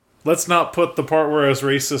Let's not put the part where I was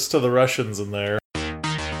racist to the Russians in there.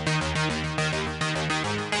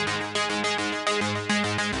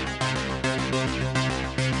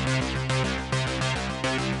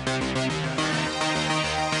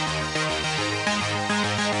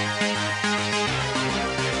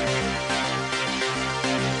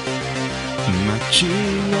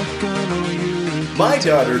 My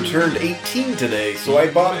daughter turned 18 today, so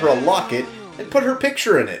I bought her a locket and put her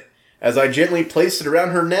picture in it. As I gently placed it around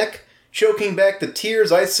her neck, choking back the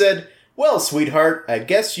tears, I said, "Well, sweetheart, I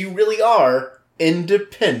guess you really are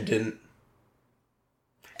independent."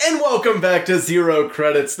 And welcome back to Zero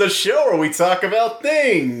Credits, the show where we talk about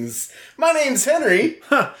things. My name's Henry.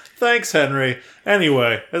 Thanks, Henry.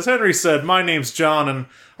 Anyway, as Henry said, my name's John, and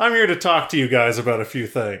I'm here to talk to you guys about a few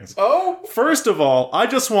things. Oh? First of all, I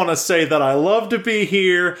just want to say that I love to be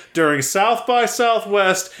here during South by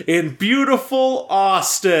Southwest in beautiful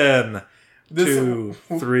Austin. 2,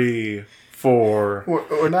 3, 4.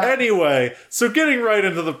 We're not... Anyway, so getting right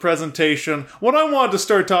into the presentation, what I wanted to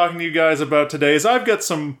start talking to you guys about today is I've got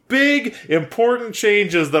some big, important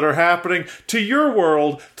changes that are happening to your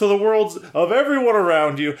world, to the worlds of everyone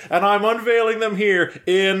around you, and I'm unveiling them here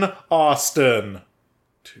in Austin.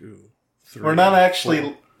 2, 3. We're not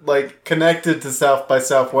actually... connected to South by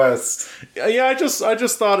Southwest. Yeah, I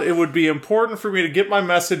just thought it would be important for me to get my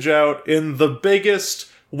message out in the biggest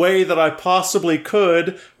way that I possibly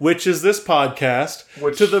could, which is this podcast,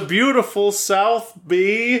 to the beautiful South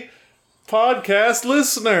B podcast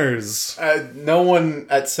listeners. No one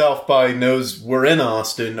at South by knows we're in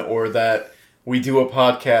Austin, or that we do a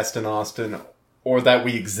podcast in Austin, or that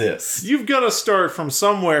we exist. You've got to start from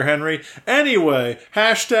somewhere, Henry. Anyway,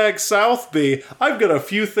 #SouthB, I've got a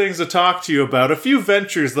few things to talk to you about, a few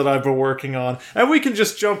ventures that I've been working on, and we can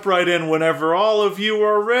just jump right in whenever all of you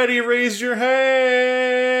are ready. Raise your hands!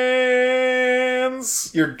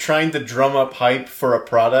 You're trying to drum up hype for a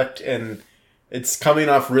product, and it's coming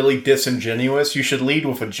off really disingenuous. You should lead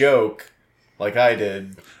with a joke, like I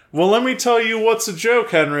did. Well, let me tell you what's a joke,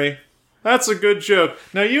 Henry. That's a good joke.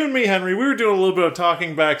 Now, you and me, Henry, we were doing a little bit of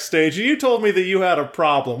talking backstage, and you told me that you had a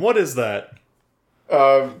problem. What is that?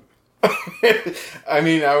 I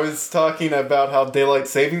was talking about how daylight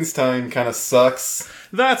savings time kind of sucks.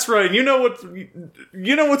 That's right. You know what's going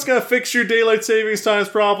to fix your daylight savings times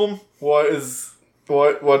problem? What's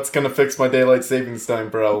going to fix my daylight savings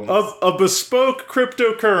time problem? A bespoke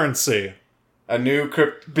cryptocurrency. A new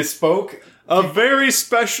bespoke? A very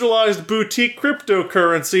specialized boutique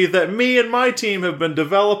cryptocurrency that me and my team have been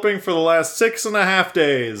developing for the last 6.5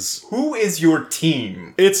 days. Who is your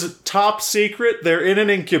team? It's top secret. They're in an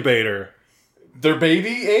incubator. They're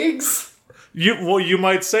baby eggs? You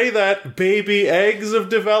might say that. Baby eggs of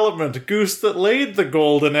development. Goose that laid the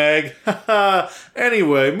golden egg.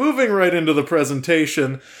 Anyway, moving right into the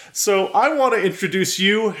presentation. So I want to introduce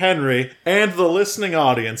you, Henry, and the listening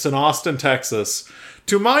audience in Austin, Texas,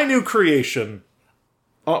 to my new creation.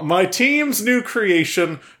 My team's new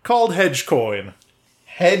creation called Hedgecoin.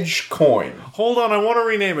 Hedgecoin. Hold on, I want to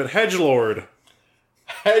rename it Hedgelord.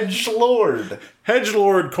 Hedgelord.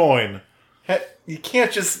 Hedgelord coin. You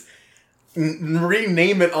can't just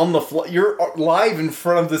rename it on the fly. You're live in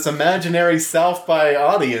front of this imaginary South by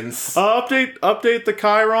audience. Update the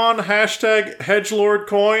Chiron,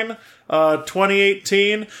 #HedgelordCoin.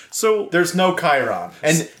 2018. So there's no Chiron,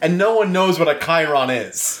 and no one knows what a Chiron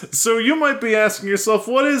is. So you might be asking yourself,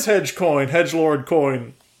 what is Hedgecoin? Hedgelord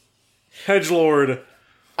coin. Hedgelord.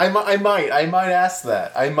 I might ask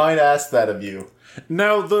that. I might ask that of you.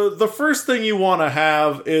 Now, the first thing you want to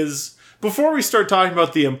have is, before we start talking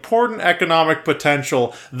about the important economic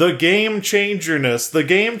potential, the game changerness, the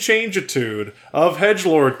game changitude of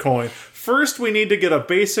Hedgelord coin, first, we need to get a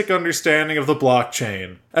basic understanding of the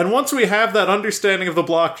blockchain. And once we have that understanding of the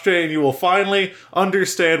blockchain, you will finally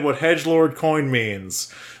understand what Hedgelord coin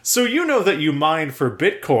means. So you know that you mine for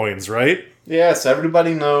bitcoins, right? Yes,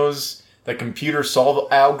 everybody knows that computers solve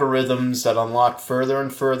algorithms that unlock further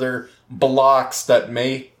and further blocks that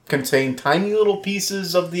may contain tiny little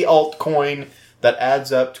pieces of the altcoin that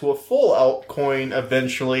adds up to a full altcoin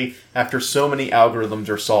eventually after so many algorithms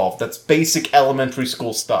are solved. That's basic elementary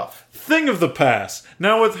school stuff. Thing of the past.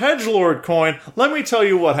 Now with Hedgelord coin, let me tell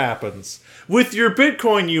you what happens. With your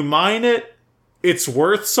Bitcoin, you mine it, it's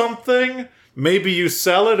worth something, maybe you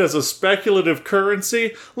sell it as a speculative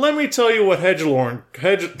currency. Let me tell you what Hedgelord?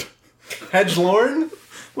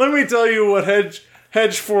 Let me tell you what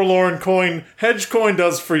Hedgecoin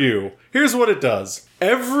does for you. Here's what it does.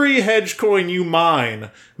 Every Hedgecoin you mine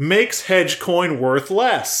makes Hedgecoin worth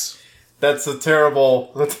less. That's a terrible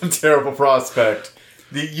prospect.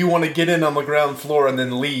 You want to get in on the ground floor and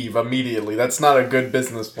then leave immediately. That's not a good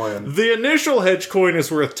business plan. The initial hedge coin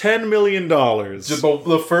is worth $10 million.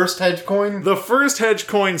 The first hedge coin? The first hedge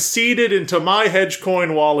coin seeded into my hedge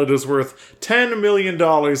coin wallet is worth $10 million.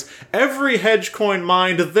 Every hedge coin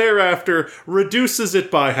mined thereafter reduces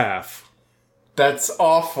it by half. That's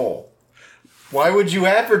awful. Why would you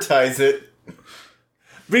advertise it?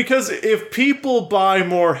 Because if people buy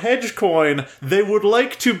more hedge coin, they would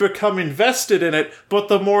like to become invested in it, but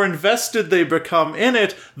the more invested they become in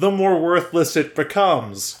it, the more worthless it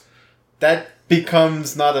becomes. That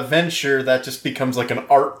becomes not a venture, that just becomes like an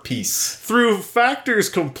art piece. Through factors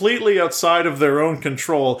completely outside of their own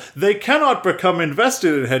control, they cannot become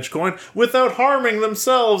invested in hedge coin without harming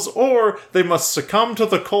themselves, or they must succumb to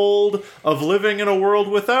the cold of living in a world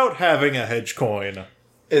without having a hedge coin.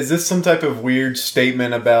 Is this some type of weird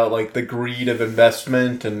statement about, like, the greed of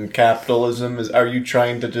investment and capitalism? Are you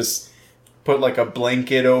trying to just put, like, a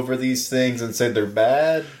blanket over these things and say they're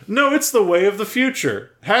bad? No, it's the way of the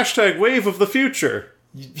future. Hashtag wave of the future.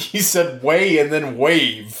 You said way and then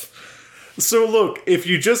wave. So look, if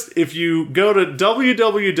you go to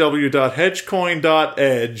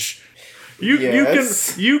www.hedgecoin.edge,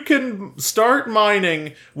 you can start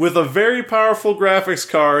mining with a very powerful graphics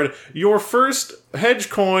card your first hedge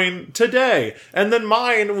coin today, and then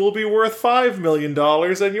mine will be worth $5 million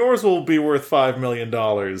and yours will be worth $5 million.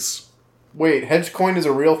 Wait, hedge coin is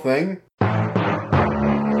a real thing?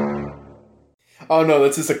 Oh no,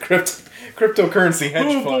 this is a cryptocurrency hedge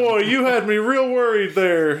fund. Oh boy, you had me real worried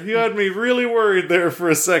there. You had me really worried there for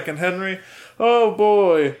a second, Henry. Oh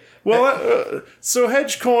boy. Well, so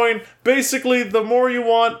hedge coin, basically, the more you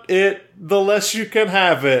want it, the less you can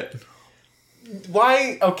have it.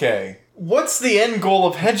 Why? Okay. What's the end goal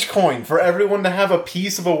of hedge coin? For everyone to have a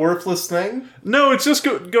piece of a worthless thing? No, it's just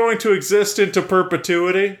going to exist into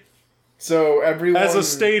perpetuity. So everyone... As a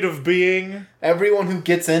state of being. Everyone who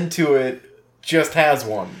gets into it just has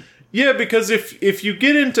one. Yeah, because if you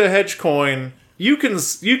get into hedge coin, you can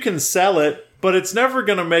sell it, but it's never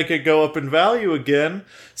going to make it go up in value again.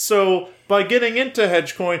 So, by getting into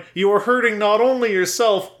hedge coin, you are hurting not only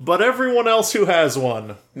yourself, but everyone else who has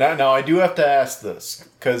one. Now, I do have to ask this,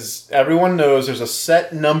 because everyone knows there's a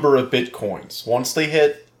set number of bitcoins. Once they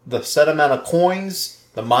hit the set amount of coins,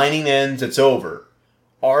 the mining ends, it's over.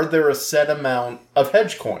 Are there a set amount of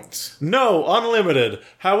hedge coins? No, unlimited.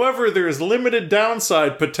 However, there is limited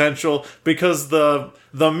downside potential because the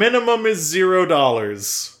minimum is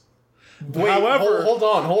 $0. Wait, however,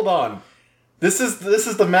 hold on. This is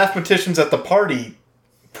the mathematicians at the party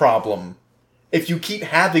problem. If you keep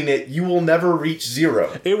having it, you will never reach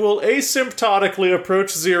 0. It will asymptotically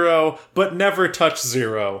approach 0, but never touch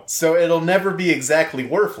 0. So it'll never be exactly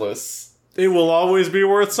worthless. It will always be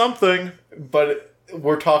worth something. But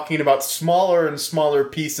we're talking about smaller and smaller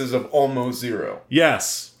pieces of almost 0.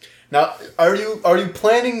 Yes. Now, are you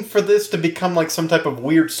planning for this to become like some type of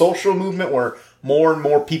weird social movement where more and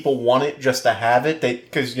more people want it just to have it?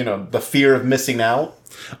 Because, the fear of missing out?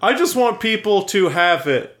 I just want people to have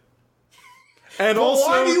it. And but also,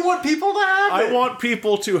 why do you want people to have it? I want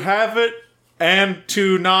people to have it and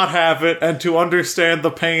to not have it and to understand the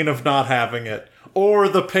pain of not having it. Or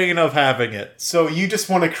the pain of having it. So you just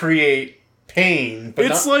want to create pain, but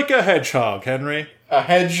it's like a hedgehog, Henry. A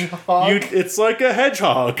hedgehog? It's like a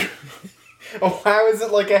hedgehog. Oh, how is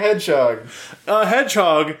it like a hedgehog? A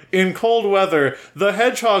hedgehog, in cold weather, the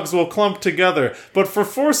hedgehogs will clump together, but for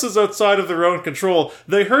forces outside of their own control,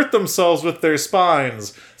 they hurt themselves with their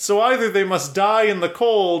spines. So either they must die in the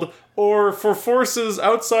cold, or for forces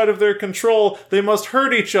outside of their control, they must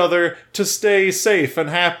hurt each other to stay safe and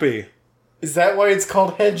happy. Is that why it's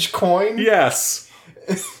called hedge coin? Yes.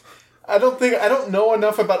 I don't know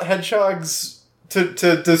enough about hedgehogs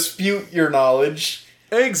to dispute your knowledge.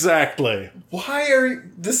 Exactly.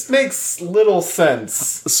 This makes little sense.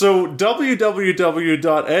 So,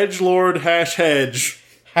 www.edgelord-hedge.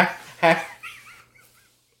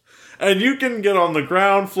 And you can get on the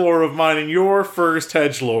ground floor of mining your first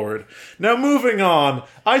hedgelord. Now, moving on,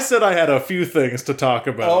 I said I had a few things to talk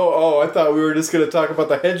about. Oh, I thought we were just going to talk about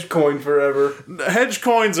the hedge coin forever. The hedge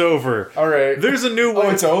coin's over. All right. There's a new wave. Oh,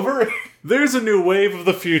 it's over? There's a new wave of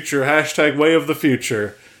the future. Hashtag way of the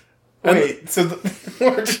future. Wait, so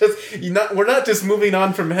we're not just moving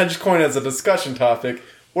on from hedge coin as a discussion topic.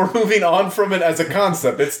 We're moving on from it as a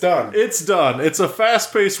concept. It's done. It's done. It's a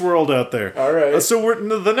fast-paced world out there. All right. So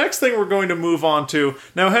the next thing we're going to move on to...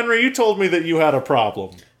 Now, Henry, you told me that you had a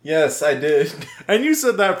problem. Yes, I did. And you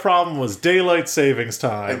said that problem was daylight savings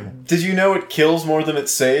time. Did you know it kills more than it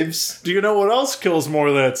saves? Do you know what else kills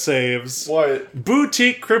more than it saves? What?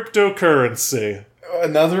 Boutique cryptocurrency.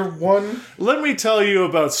 Another one? Let me tell you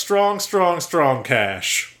about Strong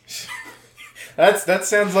Cash. That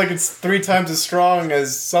sounds like it's 3 times as strong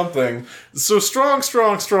as something. So Strong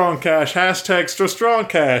Cash, hashtag Strong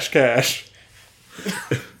Cash.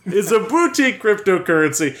 Is a boutique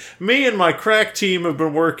cryptocurrency me and my crack team have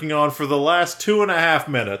been working on for the last 2.5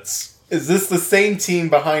 minutes. Is this the same team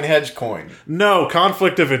behind Hedgecoin? No,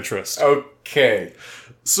 conflict of interest. Okay.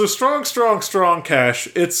 So Strong Cash,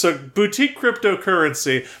 it's a boutique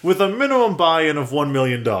cryptocurrency with a minimum buy-in of $1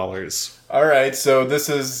 million. Alright, so this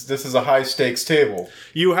is a high stakes table.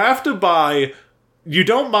 You have to buy, you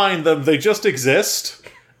don't mine them, they just exist,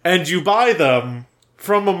 and you buy them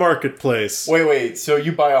from a marketplace. Wait, so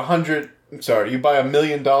you buy $1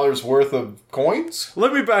 million worth of coins?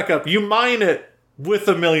 Let me back up. You mine it with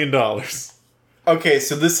 $1 million. Okay,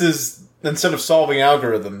 so this is, instead of solving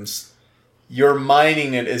algorithms, you're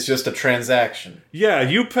mining it as just a transaction. Yeah,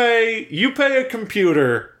 you pay a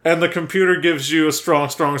computer, and the computer gives you a strong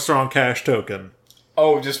cash token.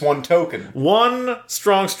 Oh, just one token. One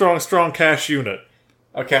strong cash unit.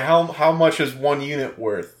 Okay, how much is 1 unit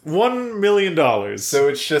worth? $1 million. So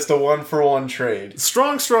it's just a 1-for-1 trade.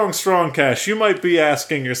 Strong cash. You might be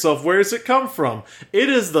asking yourself, where's it come from? It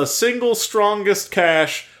is the single strongest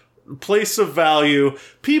cash place of value.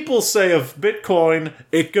 People say of Bitcoin,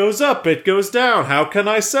 it goes up, it goes down. How can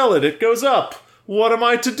I sell it? It goes up. What am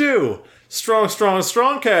I to do? Strong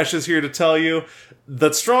cash is here to tell you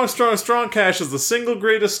that strong cash is the single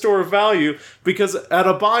greatest store of value, because at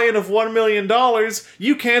a buy-in of $1 million,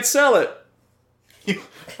 you can't sell it.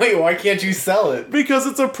 Wait, why can't you sell it? Because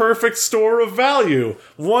it's a perfect store of value.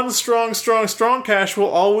 One strong cash will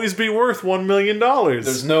always be worth $1 million.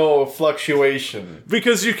 There's no fluctuation.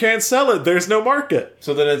 Because you can't sell it. There's no market.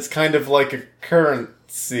 So then it's kind of like a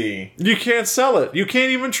currency. You can't sell it. You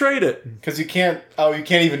can't even trade it. Because you can't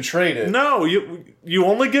even trade it. No, you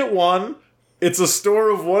only get one. It's a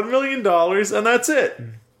store of $1 million, and that's it.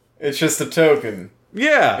 It's just a token.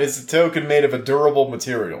 Yeah. It's a token made of a durable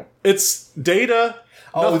material. It's data.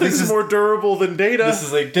 Oh, Nothing's more durable than data. This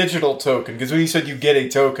is a digital token, because when you said you get a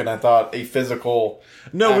token, I thought a physical.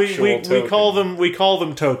 No, we token. call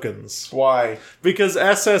them tokens. Why? Because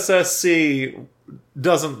SSSC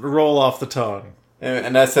doesn't roll off the tongue.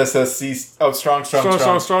 And SSSC. Oh, strong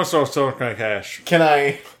cash.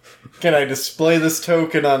 Can I display this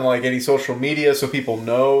token on like any social media so people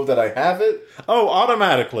know that I have it? Oh,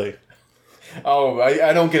 automatically. Oh,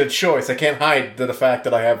 I don't get a choice. I can't hide the fact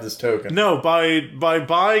that I have this token. No, by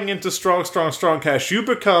buying into strong cash, you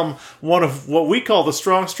become one of what we call the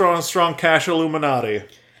strong cash Illuminati.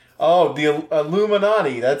 Oh, the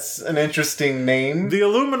Illuminati. That's an interesting name. The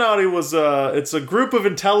Illuminati it's a group of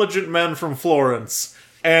intelligent men from Florence,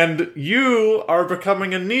 and you are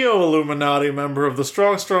becoming a neo-Illuminati member of the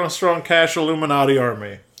strong cash Illuminati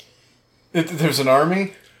army. There's an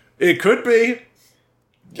army? It could be.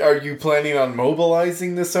 Are you planning on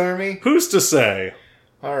mobilizing this army? Who's to say?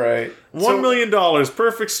 Alright. $1 million,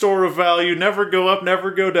 perfect store of value, never go up,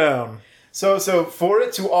 never go down. So for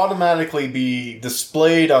it to automatically be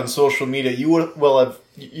displayed on social media, you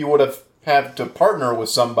would have had to partner with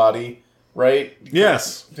somebody, right?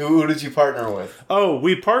 Yes. Who did you partner with? Oh,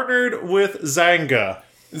 we partnered with Zanga.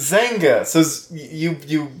 Zanga. So you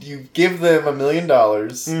give them $1 million.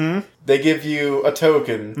 Mm-hmm. They give you a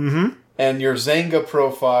token. Mm-hmm. And your Zanga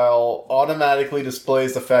profile automatically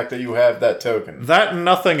displays the fact that you have that token. That and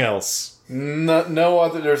nothing else. No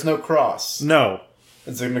other. There's no cross. No.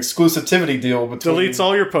 It's an exclusivity deal between. Deletes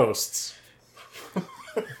all your posts.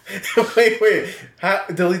 Wait.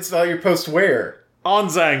 Deletes all your posts where? On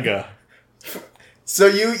Zanga. So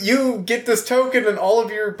you get this token and all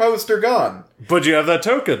of your posts are gone. But you have that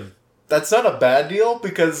token. That's not a bad deal,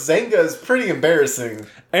 because Zanga is pretty embarrassing.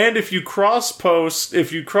 And if you cross your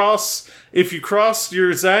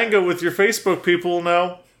Zanga with your Facebook, people will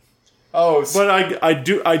know. Oh, but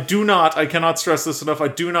I cannot stress this enough, I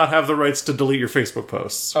do not have the rights to delete your Facebook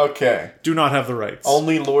posts. Okay. Do not have the rights.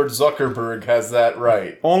 Only Lord Zuckerberg has that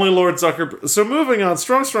right. Only Lord Zuckerberg. So moving on,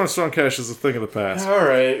 strong cash is a thing of the past.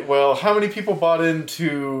 Alright, well, how many people bought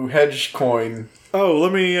into Hedgecoin? Oh,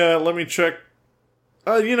 let me check.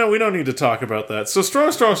 We don't need to talk about that. So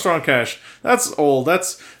strong cash, that's old.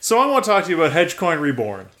 So I want to talk to you about Hedgecoin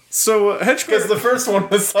Reborn. So Hedgecoin, because the first one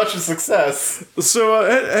was such a success. So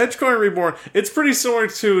Hedgecoin Reborn, it's pretty similar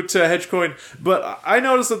to Hedgecoin, but I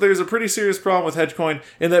noticed that there's a pretty serious problem with Hedgecoin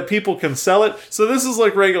in that people can sell it. So this is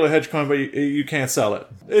like regular Hedgecoin, but you can't sell it.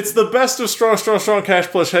 It's the best of strong cash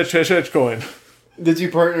plus Hedgecoin. Did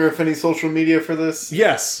you partner with any social media for this?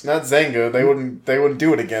 Yes. Not Zanga. They wouldn't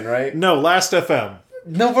do it again, right? No, Last.fm.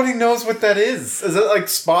 Nobody knows what that is. Is it like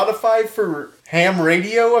Spotify for ham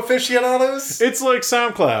radio aficionados? It's like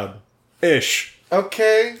SoundCloud-ish.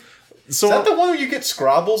 Okay. So Is that the one where you get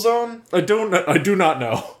Scrabbles on? I do not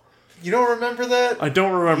know. You don't remember that? I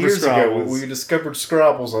don't remember Years Scrabbles. ago, we discovered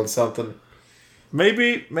Scrabbles on something.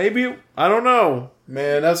 Maybe, I don't know.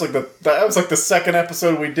 Man, that was like the second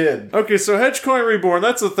episode we did. Okay, so Hedgecoin Reborn,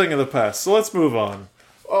 that's a thing of the past, so let's move on.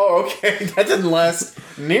 Oh, okay. That didn't last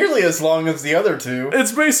nearly as long as the other two.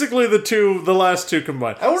 It's basically the last two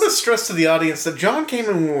combined. I want to stress to the audience that John came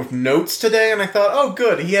in with notes today, and I thought, oh,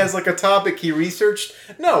 good, he has like a topic he researched.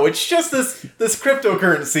 No, it's just this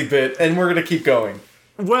cryptocurrency bit, and we're going to keep going.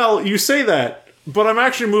 Well, you say that, but I'm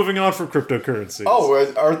actually moving on from cryptocurrencies. Oh,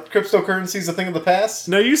 are cryptocurrencies a thing of the past?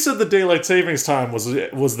 Now, you said the daylight savings time was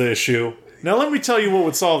the issue. Now, let me tell you what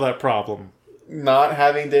would solve that problem. Not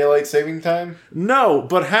having daylight saving time? No,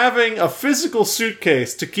 but having a physical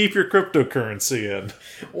suitcase to keep your cryptocurrency in.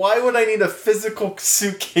 Why would I need a physical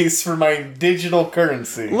suitcase for my digital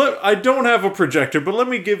currency? Look, I don't have a projector, but let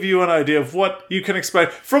me give you an idea of what you can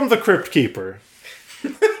expect from the Crypt Keeper.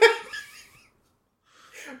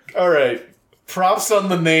 Alright. Props on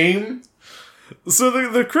the name. So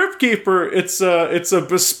the Crypt Keeper, it's a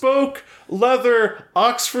bespoke leather,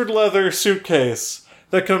 Oxford leather suitcase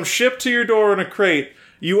that comes shipped to your door in a crate.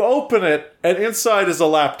 You open it, and inside is a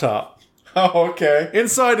laptop. Oh, okay.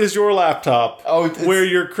 Inside is your laptop, Oh, where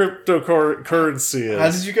your cryptocurrency is.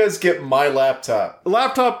 How did you guys get my laptop? The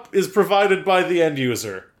laptop is provided by the end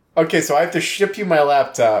user. Okay, so I have to ship you my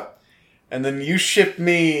laptop, and then you ship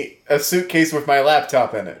me a suitcase with my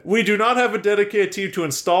laptop in it. We do not have a dedicated team to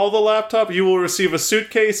install the laptop. You will receive a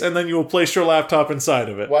suitcase, and then you will place your laptop inside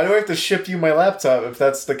of it. Why do I have to ship you my laptop if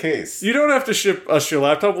that's the case? You don't have to ship us your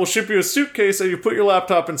laptop. We'll ship you a suitcase, and you put your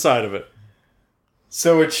laptop inside of it.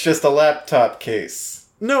 So it's just a laptop case.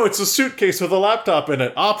 No, it's a suitcase with a laptop in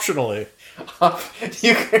it, optionally.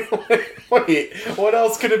 You can, wait, what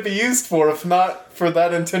else could it be used for if not for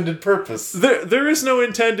that intended purpose? There is no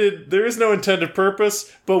intended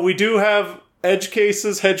purpose, but we do have hedge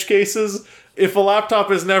cases. If a laptop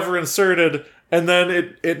is never inserted and then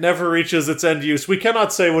it never reaches its end use, we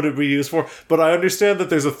cannot say what it would be used for, but I understand that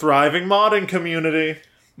there's a thriving modding community.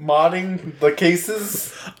 Modding the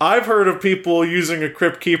cases? I've heard of people using a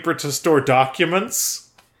Crypt Keeper to store documents,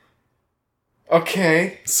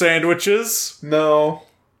 Okay. sandwiches, No.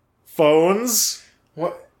 phones,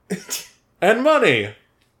 What? and money.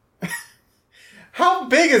 How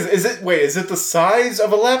big is it? Wait, is it the size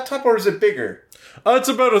of a laptop or is it bigger? It's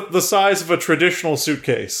about the size of a traditional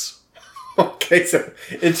suitcase. Okay, so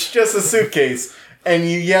it's just a suitcase, and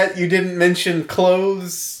yet you didn't mention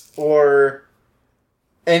clothes or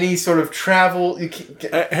any sort of travel.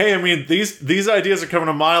 Hey, I mean, these ideas are coming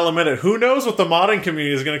a mile a minute. Who knows what the modding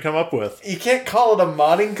community is going to come up with? You can't call it a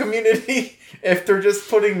modding community if they're just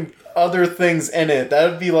putting other things in it. That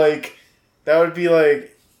would be like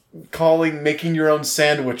calling making your own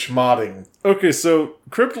sandwich modding. Okay, so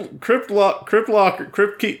Crypt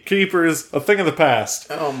Keeper is a thing of the past.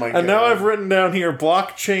 Oh my god. And now I've written down here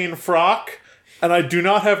blockchain frock, and I do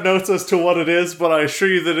not have notes as to what it is, but I assure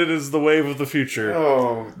you that it is the wave of the future.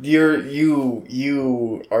 Oh,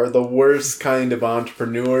 you are the worst kind of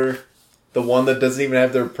entrepreneur. The one that doesn't even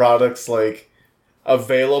have their products like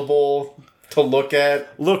available to look at.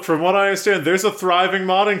 Look, from what I understand, there's a thriving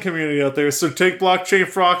modding community out there, so take blockchain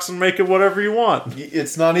frocks and make it whatever you want.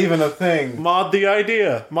 It's not even a thing. Mod the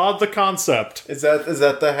idea. Mod the concept. Is that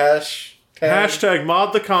the hash? Hashtag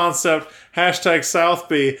mod the concept. Hashtag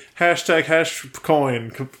Southby. Hashtag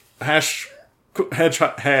hashcoin.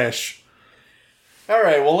 Hash.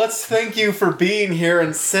 Alright, well, let's thank you for being here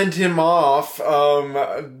and send him off.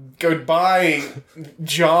 Goodbye,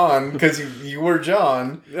 John, because you were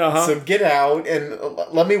John. Uh-huh. So get out, and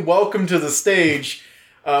let me welcome to the stage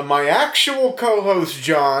my actual co-host,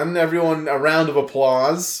 John. Everyone, a round of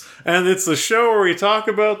applause. And it's the show where we talk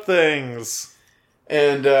about things.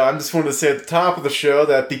 And I just wanted to say at the top of the show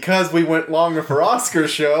that because we went longer for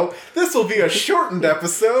Oscar's show, this will be a shortened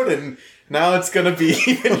episode, and now it's going to be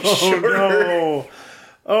even shorter.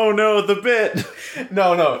 Oh no, the bit.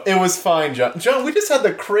 No, it was fine, John. John, we just had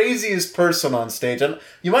the craziest person on stage, and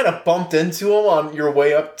you might have bumped into him on your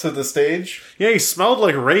way up to the stage. Yeah, he smelled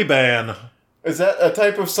like Ray-Ban. Is that a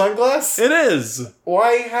type of sunglass? It is.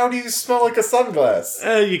 Why? How do you smell like a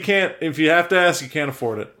sunglass? You can't. If you have to ask, you can't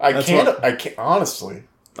afford it. I can't. Honestly.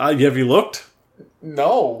 Have you looked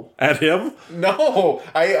No. at him? No.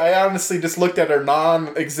 I honestly just looked at our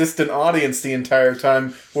non-existent audience the entire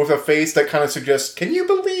time with a face that kind of suggests, can you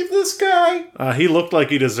believe this guy? He looked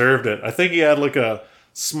like he deserved it. I think he had like a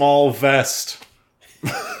small vest.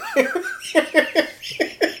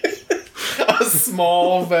 A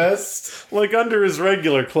small vest. Like under his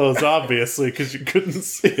regular clothes, obviously, because you couldn't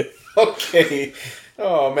see it. Okay.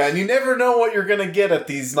 Oh, man, you never know what you're going to get at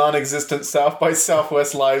these non-existent South by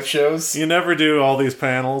Southwest live shows. You never do all these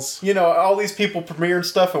panels. You know, all these people premiere and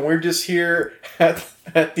stuff, and we're just here at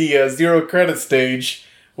the zero credit stage,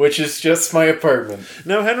 which is just my apartment.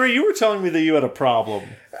 Now, Henry, you were telling me that you had a problem.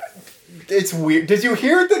 It's weird. Did you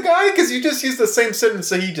hear the guy? Because you just used the same sentence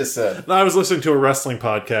that he just said. I was listening to a wrestling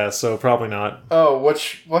podcast, so probably not. Oh,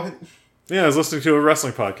 what? Yeah, I was listening to a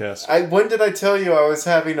wrestling podcast. When did I tell you I was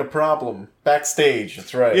having a problem? Backstage,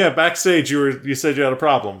 that's right. Yeah, backstage you said you had a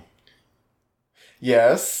problem.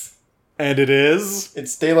 Yes. And it is?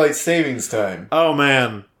 It's daylight savings time. Oh,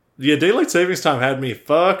 man. Yeah, daylight savings time had me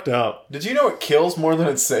fucked up. Did you know it kills more than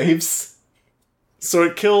it saves? So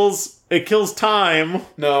it kills time.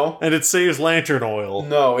 No. And it saves lantern oil.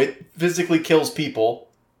 No, it physically kills people.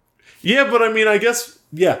 Yeah, but I mean, I guess...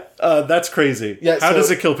 Yeah, that's crazy. Yeah, How so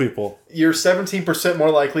does it kill people? You're 17%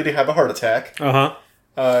 more likely to have a heart attack.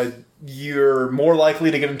 Uh-huh. You're more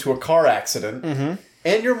likely to get into a car accident. Mm-hmm.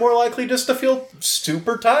 And you're more likely just to feel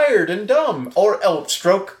super tired and dumb. Or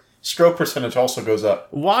stroke percentage also goes up.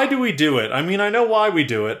 Why do we do it? I mean, I know why we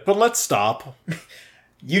do it, but let's stop.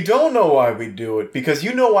 You don't know why we do it, because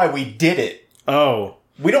you know why we did it. Oh.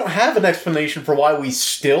 We don't have an explanation for why we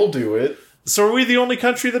still do it. So are we the only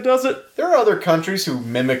country that does it? There are other countries who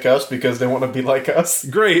mimic us because they want to be like us.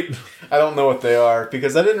 Great. I don't know what they are,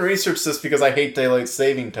 because I didn't research this because I hate daylight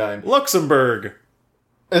saving time. Luxembourg.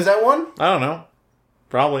 Is that one? I don't know.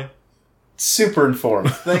 Probably. Super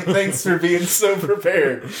informed. Thanks for being so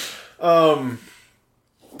prepared.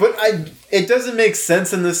 But it doesn't make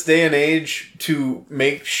sense in this day and age to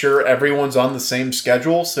make sure everyone's on the same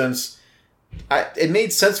schedule, since it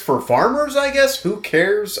made sense for farmers, I guess. Who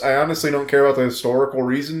cares? I honestly don't care about the historical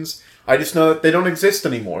reasons. I just know that they don't exist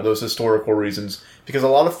anymore, those historical reasons, because a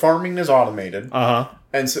lot of farming is automated. Uh-huh.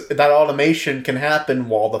 And so that automation can happen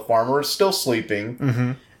while the farmer is still sleeping.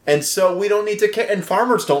 Mm-hmm. And so we don't need to care. And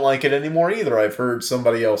farmers don't like it anymore either, I've heard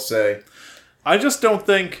somebody else say. I just don't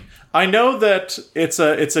think... I know that it's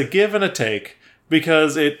a give and a take,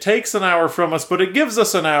 because it takes an hour from us, but it gives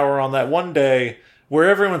us an hour on that one day where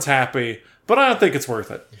everyone's happy, but I don't think it's worth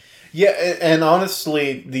it. Yeah, and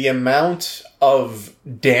honestly, the amount of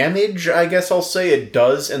damage, I guess I'll say, it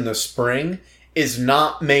does in the spring is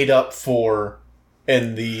not made up for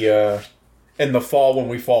in the fall when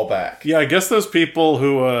we fall back. Yeah, I guess those people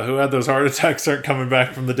who had those heart attacks aren't coming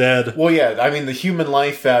back from the dead. Well, yeah, I mean, the human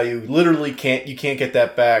life value, literally you can't get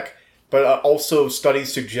that back. But also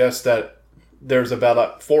studies suggest that there's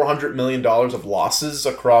about $400 million of losses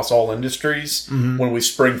across all industries when we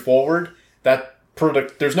spring forward.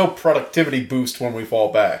 There's no productivity boost when we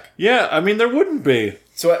fall back. Yeah, I mean, there wouldn't be.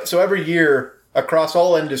 So every year, across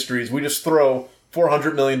all industries, we just throw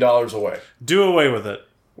 $400 million away. Do away with it.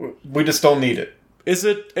 We just don't need it. Is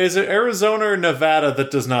it Arizona or Nevada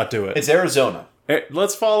that does not do it? It's Arizona.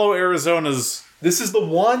 Let's follow Arizona's... This is the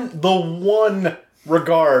one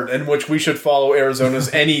regard in which we should follow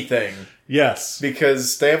Arizona's anything. Yes.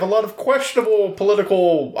 Because they have a lot of questionable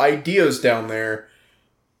political ideas down there.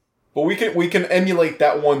 But we can emulate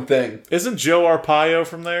that one thing. Isn't Joe Arpaio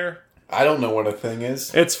from there? I don't know what a thing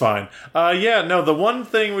is. It's fine. The one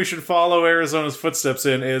thing we should follow Arizona's footsteps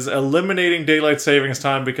in is eliminating daylight savings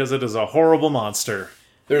time, because it is a horrible monster.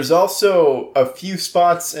 There's also a few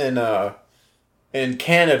spots in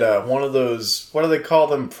Canada, one of those, what do they call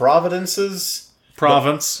them, provinces?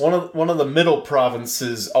 Province. One of the middle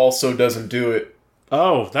provinces also doesn't do it.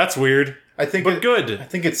 Oh, that's weird. Good. I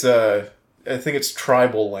think it's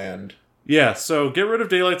tribal land. Yeah, so get rid of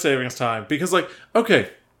daylight savings time, because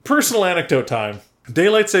personal anecdote time.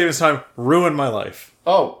 Daylight savings time ruined my life.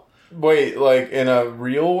 Oh, wait, like in a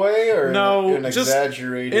real way or no, in an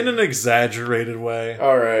exaggerated? In an exaggerated way.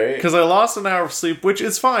 All right. Because I lost an hour of sleep, which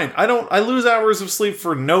is fine. I lose hours of sleep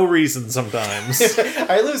for no reason sometimes.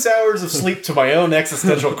 I lose hours of sleep to my own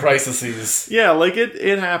existential crises. Yeah,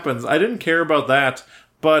 it happens. I didn't care about that,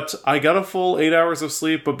 but I got a full 8 hours of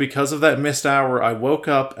sleep, but because of that missed hour, I woke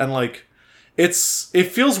up and it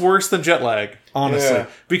feels worse than jet lag, honestly. Yeah.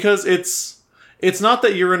 Because it's not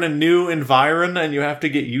that you're in a new environment and you have to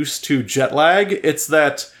get used to jet lag. It's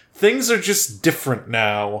that things are just different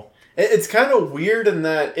now. It's kind of weird in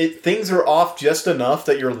that things are off just enough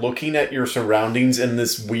that you're looking at your surroundings in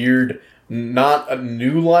this weird, not a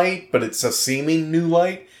new light, but it's a seeming new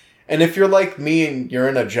light. And if you're like me and you're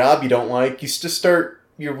in a job you don't like,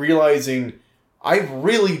 you're realizing, I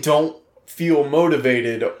really don't feel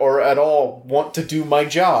motivated or at all want to do my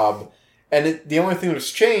job. And the only thing that's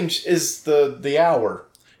changed is the hour.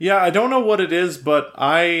 Yeah, I don't know what it is, but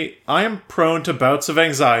I am prone to bouts of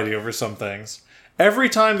anxiety over some things. Every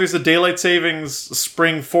time there's a daylight savings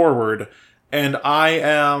spring forward and I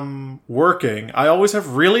am working, I always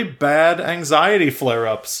have really bad anxiety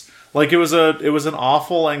flare-ups. Like it was an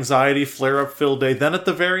awful anxiety flare-up filled day. Then at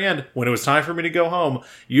the very end, when it was time for me to go home,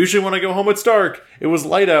 usually when I go home it's dark, it was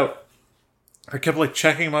light out. I kept like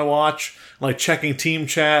checking my watch, like checking team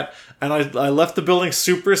chat, and I left the building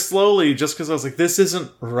super slowly just because I was like, this isn't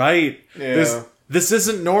right. Yeah. This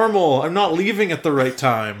isn't normal. I'm not leaving at the right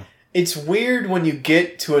time. It's weird when you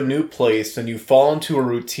get to a new place and you fall into a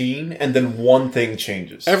routine and then one thing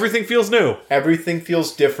changes. Everything feels new. Everything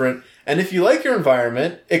feels different. And if you like your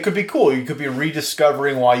environment, it could be cool. You could be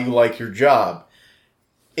rediscovering why you like your job.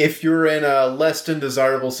 If you're in a less than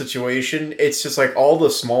desirable situation, it's just like all the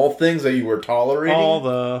small things that you were tolerating. All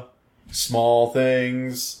the small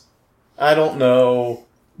things. I don't know.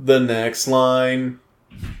 The next line.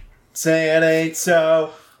 Say it ain't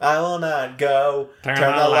so. I will not go. Turn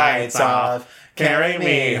the lights off. Carry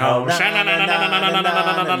me home. I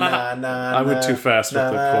went too fast with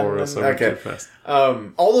the chorus. I went too fast.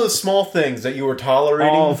 All those small things that you were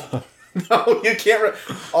tolerating. No, you can't.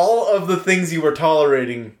 All of the things you were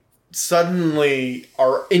tolerating suddenly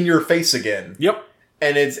are in your face again. Yep.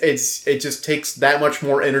 And it just takes that much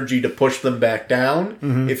more energy to push them back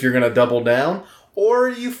down if you're going to double down. Or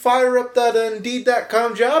you fire up that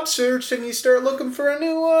Indeed.com job search and you start looking for a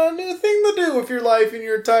new thing to do with your life in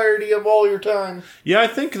your entirety of all your time. Yeah, I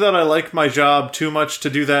think that I like my job too much to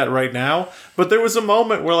do that right now. But there was a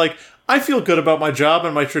moment where, like, I feel good about my job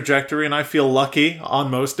and my trajectory, and I feel lucky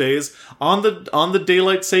on most days. On the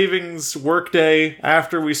daylight savings work day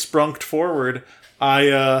after we sprunked forward,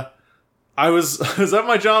 I was at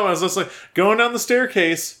my job. I was just like going down the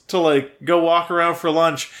staircase to like go walk around for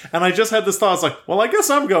lunch, and I just had this thought. I was like, "Well, I guess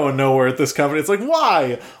I'm going nowhere at this company." It's like,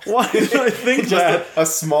 why? Why did I think just that? A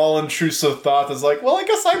small intrusive thought is like, "Well, I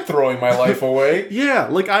guess I'm throwing my life away." Yeah,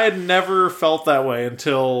 like I had never felt that way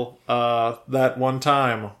until that one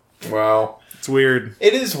time. Wow, it's weird.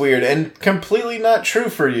 It is weird and completely not true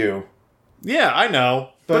for you. Yeah, I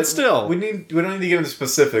know, but still, we don't need to get into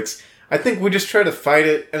specifics. I think we just try to fight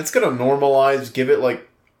it, and it's going to normalize, give it like,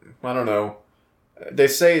 I don't know. They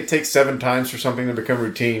say it takes 7 times for something to become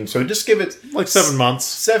routine, so just give it... like 7 months.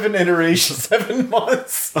 7 iterations, 7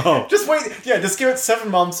 months. Oh. Just wait, just give it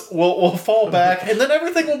 7 months, we'll fall back, and then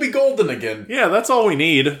everything will be golden again. Yeah, that's all we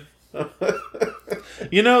need.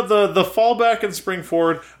 You know, the fallback and spring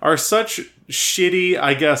forward are such shitty,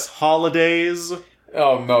 I guess, holidays.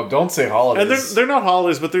 Oh, no, don't say holidays. And they're not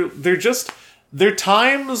holidays, but they're just... They're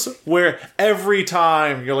times where every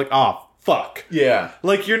time you're like, oh, fuck. Yeah.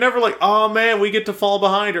 Like, you're never like, oh, man, we get to fall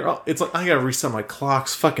behind. Or oh, it's like, I gotta reset my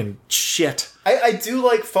clocks. Fucking shit. I do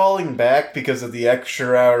like falling back because of the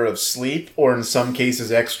extra hour of sleep, or in some cases,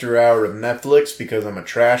 extra hour of Netflix because I'm a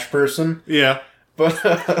trash person. Yeah.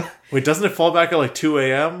 But, wait, doesn't it fall back at like 2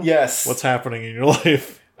 a.m.? Yes. What's happening in your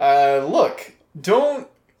life? Look, don't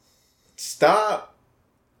stop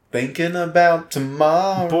thinking about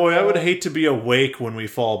tomorrow. Boy, I would hate to be awake when we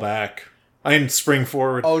fall back. I mean, spring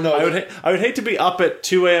forward. Oh, no. I would hate to be up at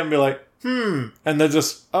 2 a.m. and be like, and then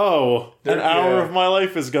just, an hour of my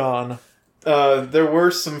life is gone. There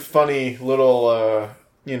were some funny little,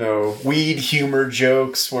 weed humor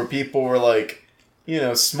jokes where people were like,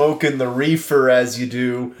 smoking the reefer as you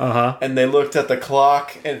do. Uh-huh. And they looked at the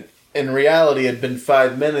clock, and in reality it had been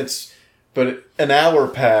 5 minutes, but an hour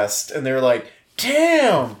passed, and they were like,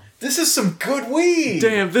 damn! This is some good weed!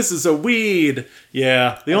 Damn, this is a weed!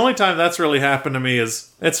 Yeah, the only time that's really happened to me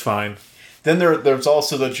is, it's fine. Then there's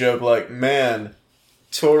also the joke like, man,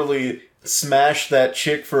 totally smashed that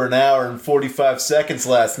chick for an hour and 45 seconds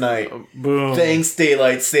last night. Boom. Thanks,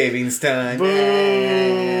 daylight savings time.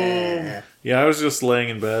 Boom! Yeah, I was just laying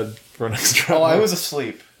in bed for an extra hour. I was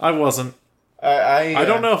asleep. I wasn't. I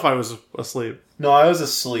don't know if I was asleep. No, I was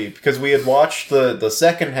asleep, because we had watched the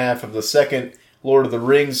second half of the second Lord of the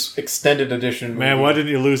Rings extended edition movie. Man, why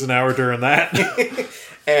didn't you lose an hour during that?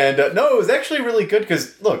 And, no, it was actually really good,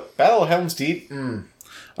 because, look, Battle of Helm's Deep,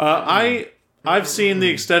 I've seen the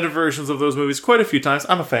extended versions of those movies quite a few times.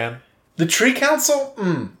 I'm a fan. The Tree Council?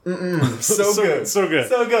 So good. So good.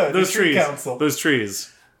 So good. Those the Tree trees. Council. Those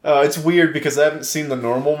trees. It's weird, because I haven't seen the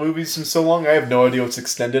normal movies in so long, I have no idea what's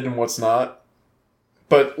extended and what's not.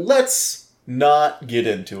 But let's not get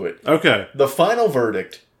into it. Okay. The final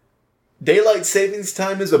verdict. Daylight savings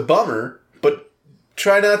time is a bummer, but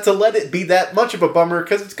try not to let it be that much of a bummer,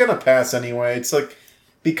 because it's going to pass anyway. It's like,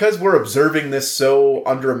 because we're observing this so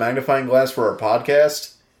under a magnifying glass for our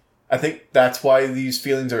podcast, I think that's why these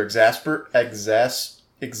feelings are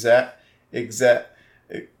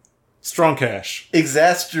Strong cash.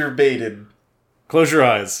 Exacerbated. Close your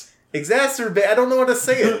eyes. Exacerbate. I don't know how to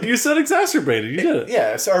say it. You said exacerbated. You did it.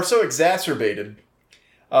 Yeah, are so exacerbated.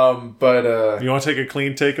 But you want to take a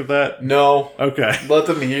clean take of that? No. Okay. Let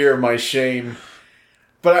them hear my shame.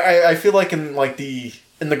 But I feel like in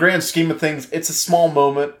the grand scheme of things, it's a small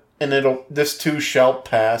moment, and this too shall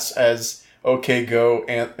pass, as OK Go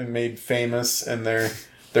made famous in their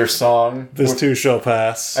song. This too shall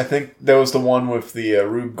pass. I think that was the one with the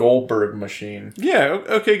Rube Goldberg machine. Yeah,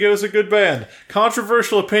 OK Go is a good band.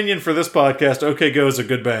 Controversial opinion for this podcast, OK Go is a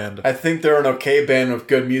good band. I think they're an okay band with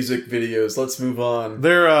good music videos. Let's move on.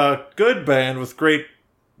 They're a good band with great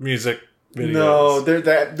music videos. No,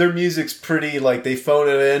 their music's pretty, like, they phone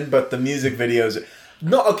it in, but the music videos...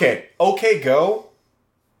 No, okay. OK Go,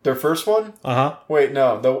 their first one? Uh-huh. Wait,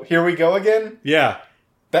 no. Here We Go Again? Yeah.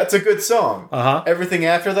 That's a good song. Uh-huh. Everything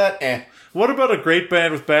after that, eh. What about a great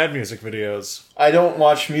band with bad music videos? I don't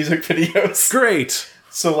watch music videos. Great!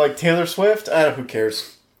 So, like, Taylor Swift? Who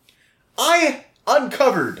cares? I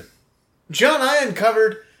uncovered a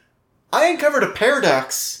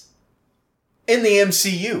paradox in the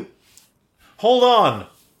MCU. Hold on.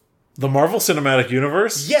 The Marvel Cinematic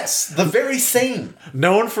Universe? Yes, the very same.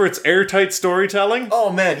 Known for its airtight storytelling?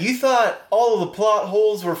 Oh man, you thought all of the plot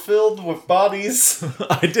holes were filled with bodies?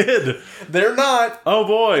 I did. They're not. Oh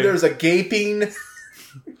boy. There's a gaping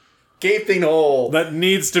hole. That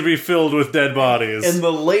needs to be filled with dead bodies. In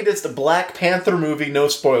the latest Black Panther movie, no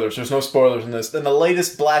spoilers, there's no spoilers in this, in the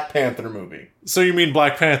latest Black Panther movie. So you mean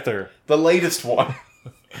Black Panther? The latest one.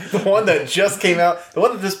 The one that just came out. The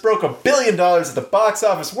one that just broke $1 billion at the box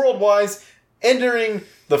office worldwide, entering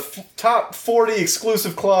the top 40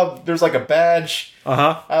 exclusive club. There's like a badge.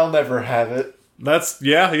 Uh-huh. I'll never have it.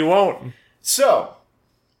 Yeah, you won't. So,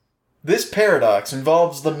 this paradox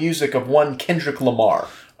involves the music of one Kendrick Lamar.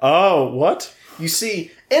 Oh, what? You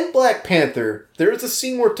see, in Black Panther, there is a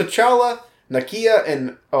scene where T'Challa, Nakia,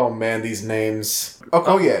 and... Oh man, these names.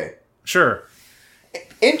 Okoye. Sure.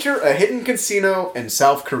 Enter a hidden casino in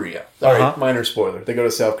South Korea. Alright, minor spoiler. They go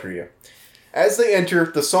to South Korea. As they enter,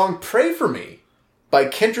 the song Pray For Me by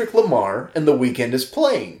Kendrick Lamar and The Weeknd is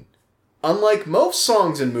playing. Unlike most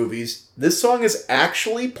songs in movies, this song is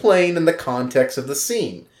actually playing in the context of the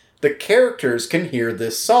scene. The characters can hear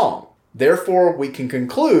this song. Therefore, we can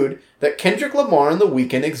conclude that Kendrick Lamar and The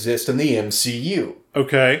Weeknd exist in the MCU.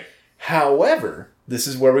 Okay. However, this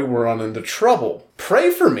is where we run into trouble.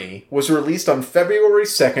 Pray For Me was released on February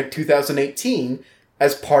 2nd, 2018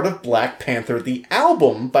 as part of Black Panther the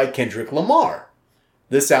Album by Kendrick Lamar.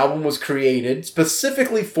 This album was created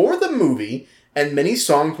specifically for the movie, and many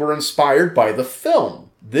songs were inspired by the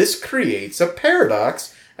film. This creates a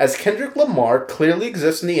paradox, as Kendrick Lamar clearly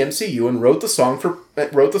exists in the MCU and wrote the song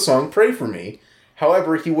Pray For Me.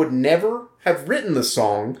 However, he would never have written the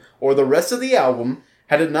song or the rest of the album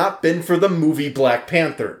had it not been for the movie Black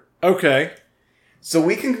Panther. Okay. So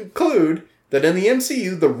we can conclude that in the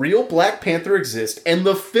MCU, the real Black Panther exists, and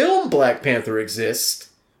the film Black Panther exists.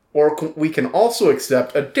 Or we can also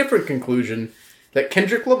accept a different conclusion, that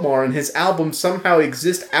Kendrick Lamar and his album somehow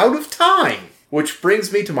exist out of time. Which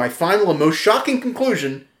brings me to my final and most shocking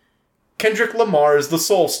conclusion. Kendrick Lamar is the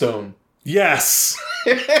Soul Stone. Yes!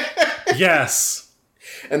 Yes!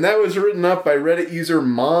 And that was written up by Reddit user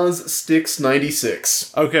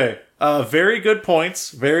MozSticks96. Okay. Very good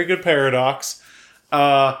points. Very good paradox.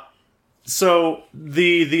 So,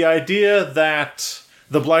 the idea that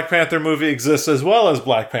the Black Panther movie exists as well as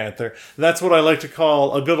Black Panther, that's what I like to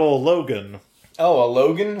call a good old Logan. Oh, a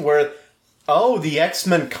Logan? Where... Oh, the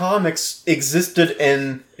X-Men comics existed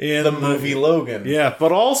in the movie Logan. Yeah,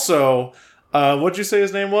 but also... what'd you say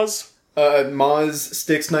his name was?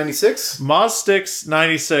 MozSticks96?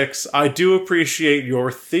 MozSticks96, I do appreciate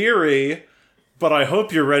your theory, but I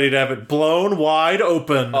hope you're ready to have it blown wide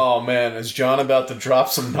open. Oh man, is John about to drop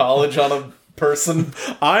some knowledge on a person?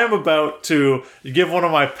 I am about to give one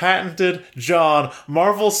of my patented John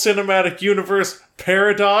Marvel Cinematic Universe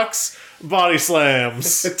paradox body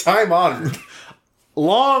slams. Time honored.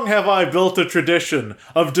 Long have I built a tradition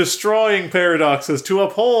of destroying paradoxes to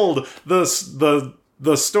uphold the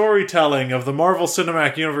storytelling of the Marvel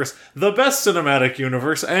Cinematic Universe, the best cinematic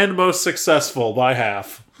universe, and most successful by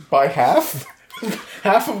half. By half?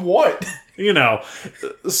 Half of what? You know.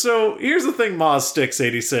 So, here's the thing, MozSticks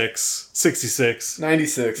 66.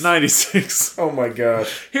 96. Oh my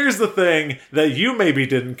gosh. Here's the thing that you maybe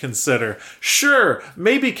didn't consider. Sure,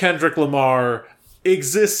 maybe Kendrick Lamar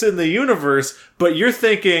exists in the universe, but your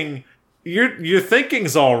thinking's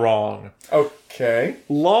all wrong. Okay.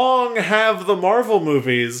 Long have the Marvel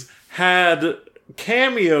movies had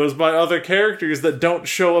cameos by other characters that don't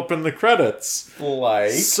show up in the credits.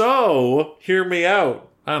 Like? So, hear me out.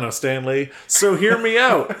 I don't know, Stan Lee. So, hear me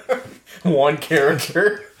out. One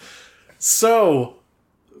character. So,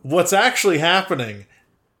 what's actually happening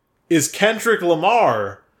is Kendrick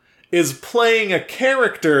Lamar is playing a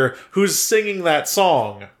character who's singing that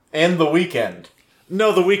song. And The Weeknd.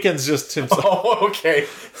 No, The Weeknd's just himself. Oh, okay.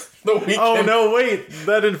 The Weeknd. Oh, no, wait.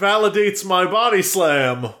 That invalidates my body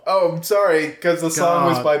slam. Oh, I'm sorry, because the song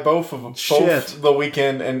was God. by both of them. Shit. Both The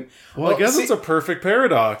Weeknd and... Well, I guess it's a perfect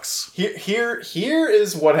paradox. Here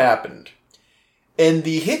is what happened. In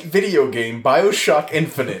the hit video game BioShock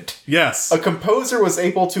Infinite, Yes. a composer was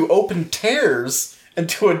able to open tears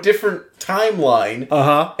into a different timeline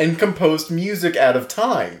Uh-huh. and composed music out of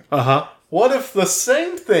time. Uh-huh. What if the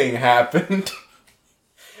same thing happened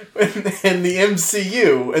in the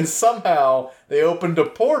MCU and somehow they opened a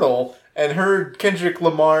portal and heard Kendrick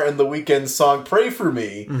Lamar and The Weeknd's song Pray For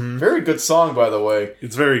Me? Mm-hmm. Very good song, by the way.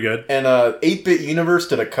 It's very good. And 8-Bit Universe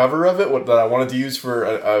did a cover of it that I wanted to use for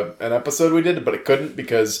an episode we did, but it couldn't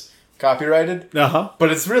because copyrighted. Uh-huh.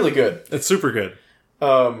 But it's really good. It's super good.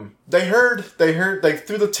 They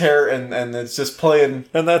threw the tear and it's just playing.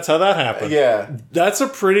 And that's how that happened. Yeah. That's a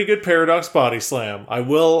pretty good paradox body slam. I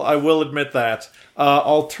will admit that.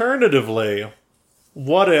 Alternatively,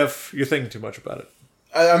 what if you're thinking too much about it?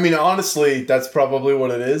 I mean, honestly, that's probably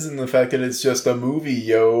what it is, and the fact that it's just a movie,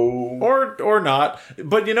 yo. Or not.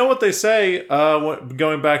 But you know what they say,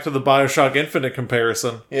 going back to the BioShock Infinite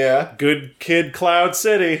comparison. Yeah. Good Kid Cloud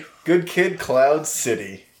City. Good Kid Cloud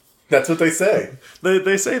City. That's what they say.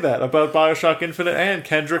 They say that about BioShock Infinite and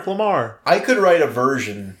Kendrick Lamar. I could write a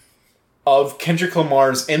version of Kendrick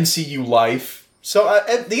Lamar's MCU life. So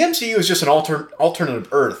the MCU is just an alternative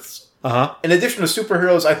Earths. Uh-huh. In addition to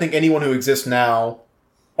superheroes, I think anyone who exists now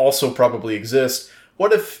also probably exists.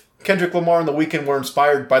 What if Kendrick Lamar and The Weeknd were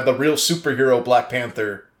inspired by the real superhero Black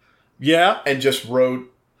Panther Yeah. and just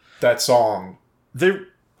wrote that song?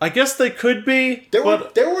 I guess they could be. There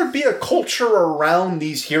would be a culture around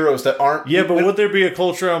these heroes that aren't... Yeah, but would there be a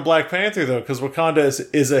culture on Black Panther, though? Because Wakanda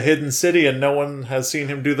is a hidden city and no one has seen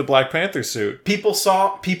him do the Black Panther suit. People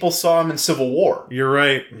saw him in Civil War. You're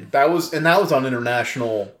right. That was on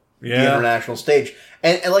international... Yeah. The international stage.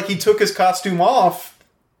 And like he took his costume off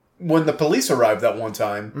when the police arrived that one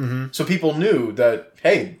time. Mm-hmm. So people knew that,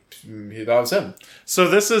 hey, that was him. So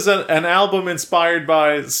this is an album inspired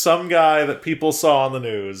by some guy that people saw on the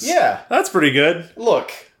news. Yeah. That's pretty good.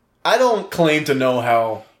 Look, I don't claim to know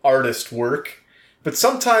how artists work, but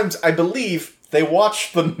sometimes I believe they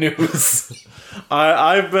watch the news.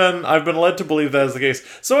 I've been led to believe that is the case.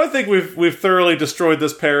 So I think we've thoroughly destroyed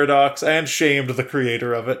this paradox and shamed the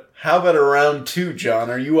creator of it. How about a round 2, John?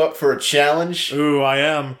 Are you up for a challenge? Ooh, I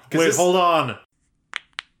am. Wait, hold on.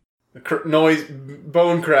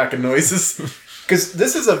 Bone cracking noises. Because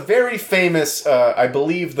this is a very famous, I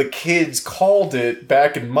believe the kids called it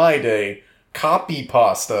back in my day, copy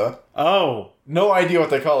pasta. Oh. No idea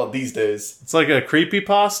what they call it these days. It's like a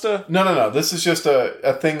creepypasta? No. This is just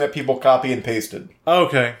a thing that people copy and pasted.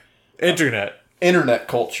 Okay. Internet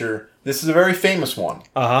culture. This is a very famous one.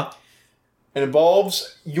 Uh-huh. It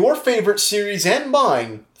involves your favorite series and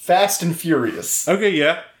mine, Fast and Furious. Okay,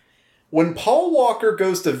 yeah. When Paul Walker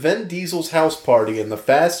goes to Vin Diesel's house party in the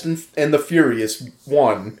Fast and the Furious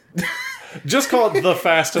 1... Just call it The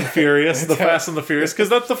Fast and Furious. The Fast and the Furious, because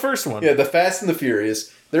that's the first one. Yeah, The Fast and the Furious.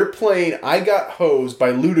 They're playing I Got Hosed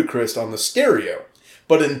by Ludacris on the stereo.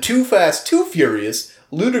 But in Too Fast, Too Furious,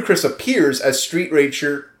 Ludacris appears as Street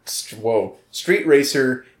Racer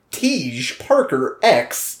Tej Parker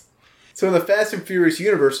X. So in the Fast and Furious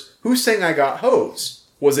universe, who sang I Got Hosed?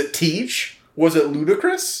 Was it Tej? Was it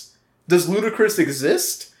Ludacris? Does Ludacris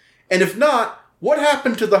exist? And if not, what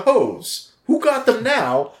happened to the hose? Who got them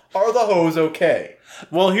now? Are the hoes okay?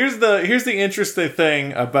 Well, here's the interesting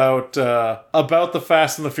thing about the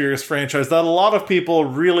Fast and the Furious franchise that a lot of people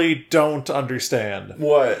really don't understand.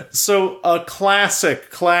 What? So, a classic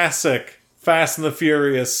Fast and the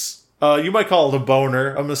Furious, you might call it a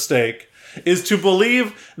boner, a mistake, is to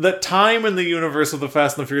believe that time in the universe of the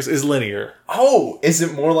Fast and the Furious is linear. Oh, is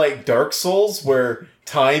it more like Dark Souls, where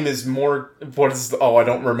time is more... I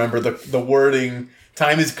don't remember the wording.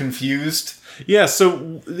 Time is confused. Yeah,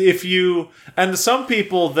 so and some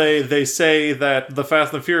people, they say that the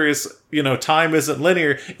Fast and the Furious, time isn't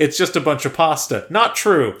linear, it's just a bunch of pasta. Not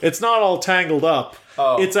true. It's not all tangled up.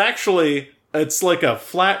 Oh. It's like a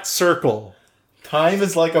flat circle. Time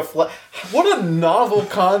is like a flat... What a novel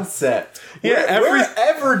concept. Yeah,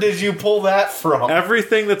 wherever did you pull that from?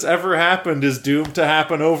 Everything that's ever happened is doomed to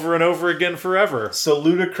happen over and over again forever. So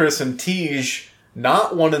Ludacris and Tej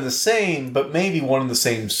Not one and the same, but maybe one and the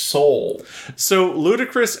same soul. So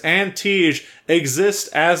Ludacris and Tej exist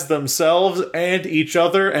as themselves and each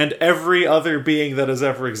other and every other being that has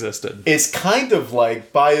ever existed. It's kind of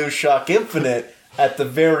like BioShock Infinite at the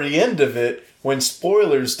very end of it, when,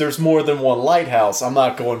 spoilers, there's more than one lighthouse. I'm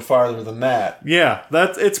not going farther than that. Yeah,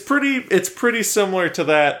 it's pretty similar to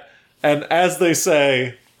that. And as they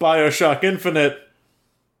say, BioShock Infinite,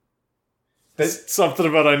 something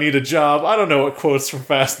about I need a job. I don't know what quotes from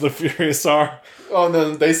Fast and the Furious are. Oh,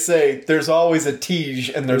 no, they say, there's always a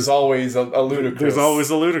Tej and there's always a Ludacris. There's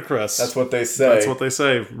always a Ludacris. That's what they say. That's what they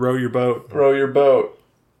say. Row your boat. Row your boat.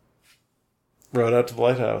 Row it out to the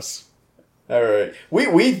lighthouse. All right.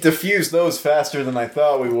 We diffused those faster than I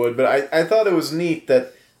thought we would, but I thought it was neat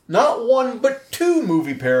that not one, but two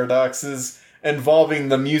movie paradoxes involving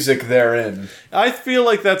the music therein. I feel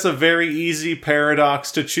like that's a very easy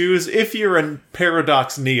paradox to choose if you're a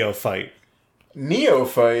paradox neophyte.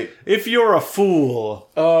 Neophyte? If you're a fool.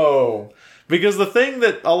 Oh. Because the thing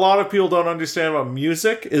that a lot of people don't understand about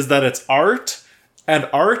music is that it's art, and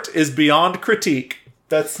art is beyond critique.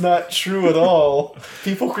 That's not true at all.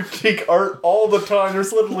 People critique art all the time.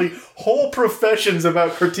 There's literally whole professions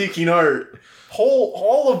about critiquing art.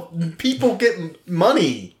 All of people get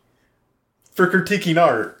money for critiquing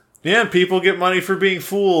art. Yeah, and people get money for being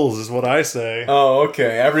fools, is what I say. Oh,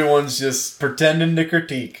 okay. Everyone's just pretending to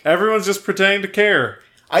critique. Everyone's just pretending to care.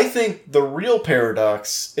 I think the real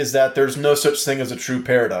paradox is that there's no such thing as a true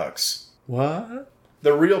paradox. What?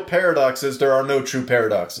 The real paradox is there are no true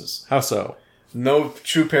paradoxes. How so? No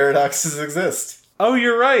true paradoxes exist. Oh,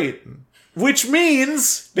 you're right. Which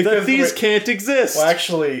means that these can't exist. Well,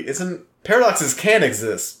 actually, paradoxes can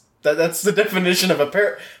exist. That's the definition of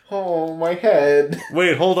a Oh, my head.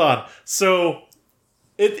 Wait, hold on. So,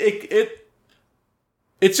 it's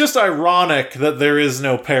just ironic that there is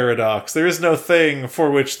no paradox. There is no thing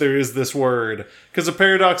for which there is this word. Because a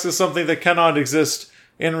paradox is something that cannot exist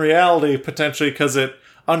in reality, potentially because it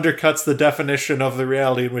undercuts the definition of the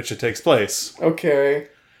reality in which it takes place. Okay.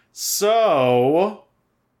 So,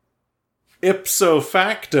 ipso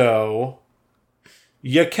facto,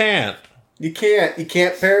 you can't. You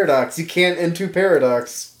can't paradox. You can't into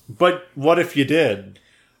paradox. But what if you did?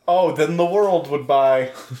 Oh, then the world would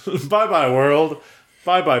buy. Bye-bye, world.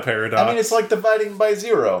 Bye-bye, paradox. I mean, it's like dividing by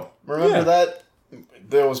zero. Remember that?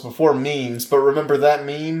 That was before memes, but remember that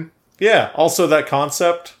meme? Yeah, also that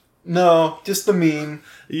concept. No, just the meme.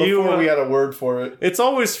 Before we had a word for it. It's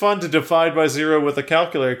always fun to divide by zero with a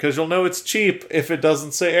calculator, because you'll know it's cheap if it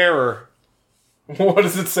doesn't say error. What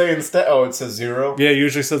does it say instead? Oh, it says zero? Yeah, it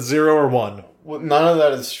usually says 0 or 1. Well, none of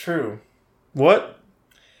that is true. What?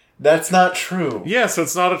 That's not true. Yeah, so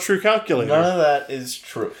it's not a true calculator. None of that is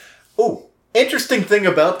true. Oh, interesting thing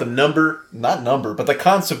about the but the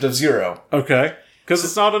concept of zero. Okay. Because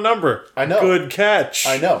it's not a number. I know. Good catch.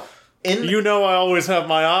 I know. You know I always have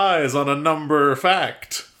my eyes on a number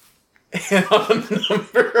fact.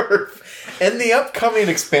 In the upcoming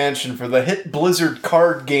expansion for the hit Blizzard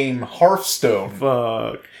card game Hearthstone.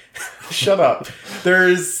 Fuck. Shut up. There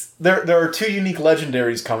are two unique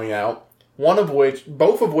legendaries coming out.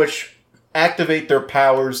 Both of which activate their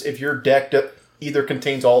powers if your deck either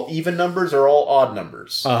contains all even numbers or all odd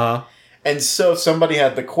numbers. Uh-huh. And so somebody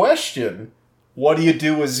had the question, what do you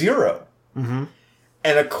do with zero? Mm-hmm.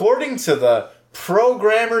 And according to the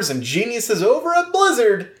programmers and geniuses over at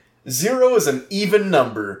Blizzard, zero is an even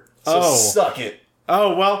number. So suck it.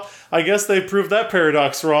 Oh, well, I guess they proved that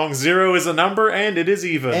paradox wrong. 0 is a number, and it is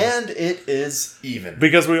even. And it is even.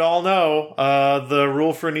 Because we all know the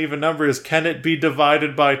rule for an even number is, can it be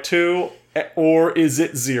divided by 2, or is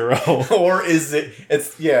it 0? Or is it...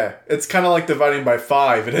 It's kind of like dividing by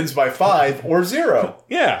 5. It ends by 5 or 0.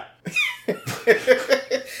 Yeah.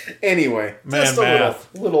 Anyway, Man, just a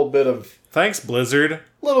little bit of... Thanks, Blizzard.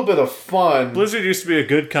 Little bit of fun. Blizzard used to be a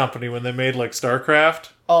good company when they made, like, StarCraft.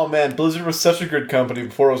 Oh, man, Blizzard was such a good company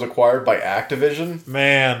before it was acquired by Activision.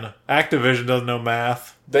 Man, Activision doesn't know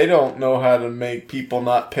math. They don't know how to make people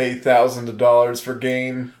not pay thousands of dollars for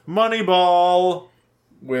game. Moneyball!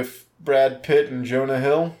 With Brad Pitt and Jonah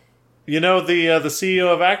Hill. You know, the CEO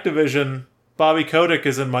of Activision, Bobby Kotick,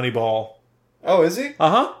 is in Moneyball. Oh, is he?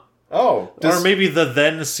 Uh-huh. Oh. Or maybe the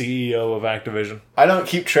then CEO of Activision. I don't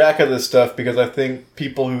keep track of this stuff because I think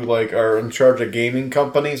people who are in charge of gaming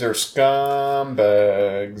companies are scumbags.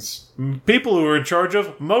 People who are in charge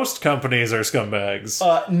of most companies are scumbags.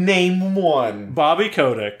 Name one. Bobby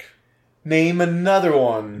Kotick. Name another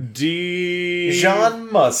one. John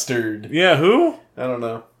Mustard. Yeah, who? I don't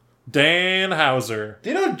know. Dan Houser. Do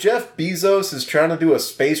you know Jeff Bezos is trying to do a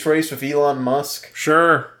space race with Elon Musk?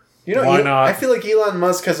 Sure. You know, why not? I feel like Elon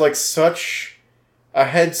Musk has such a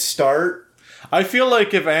head start. I feel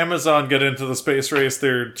like if Amazon get into the space race,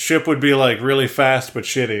 their ship would be like really fast but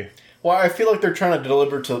shitty. Well, I feel like they're trying to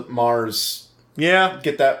deliver to Mars. Yeah.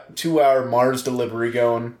 Get that 2-hour Mars delivery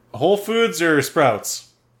going. Whole Foods or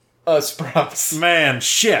Sprouts? Sprouts. Man,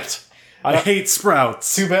 shit. I hate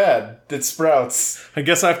Sprouts. Too bad. It's Sprouts. I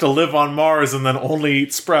guess I have to live on Mars and then only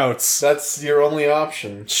eat Sprouts. That's your only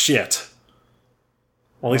option. Shit.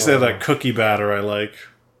 Well, at least they have that cookie batter I like.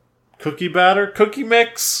 Cookie batter? Cookie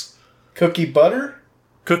mix? Cookie butter?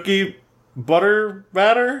 Cookie butter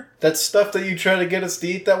batter? That stuff that you tried to get us to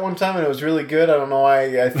eat that one time and it was really good. I don't know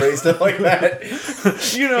why I phrased it like that.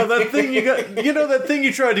 that thing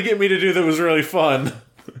you tried to get me to do that was really fun.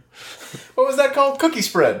 What was that called? Cookie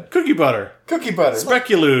spread. Cookie butter. Cookie butter.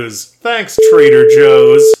 Speculoos. Thanks, Trader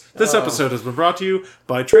Joe's. This episode has been brought to you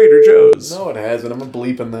by Trader Joe's. No, it hasn't. I'm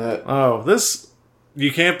bleeping that. Oh,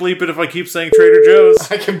 you can't bleep it if I keep saying Trader Joe's.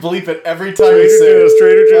 I can bleep it every time you say Joe's, it.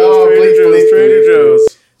 Trader Joe's, Oh, Trader bleep, Joe's, bleep, Trader bleep, Joe's.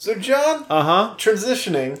 bleep. So, John,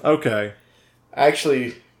 transitioning. Okay. I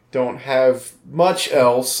actually don't have much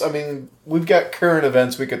else. I mean, we've got current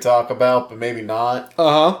events we could talk about, but maybe not.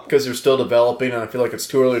 Because they're still developing, and I feel like it's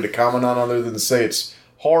too early to comment on other than to say it's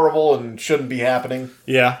horrible and shouldn't be happening.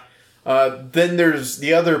 Yeah. Then there's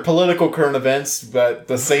the other political current events, but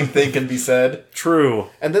the same thing can be said. True.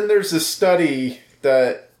 And then there's this study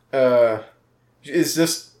that is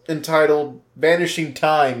just entitled Vanishing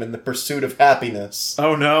Time in the Pursuit of Happiness.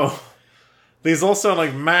 Oh no. These all sound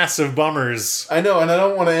like massive bummers. I know, and I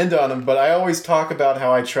don't want to end on them, but I always talk about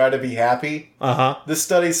how I try to be happy. This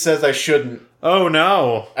study says I shouldn't. Oh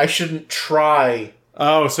no. I shouldn't try.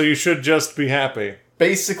 Oh, so you should just be happy.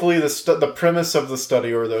 Basically, the premise of the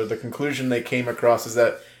study, or the conclusion they came across, is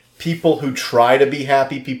that people who try to be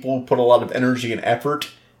happy, people who put a lot of energy and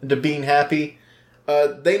effort into being happy,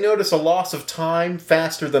 they notice a loss of time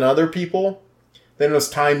faster than other people. They notice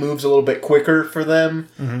time moves a little bit quicker for them,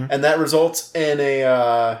 and that results in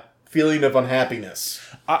a feeling of unhappiness.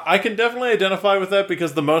 I can definitely identify with that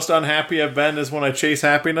because the most unhappy I've been is when I chase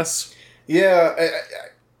happiness. Yeah,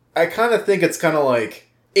 I kind of think it's kind of like,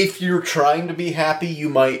 if you're trying to be happy, you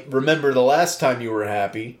might remember the last time you were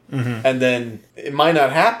happy, and then it might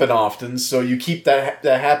not happen often, so you keep that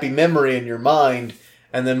happy memory in your mind,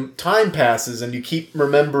 and then time passes, and you keep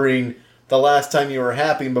remembering the last time you were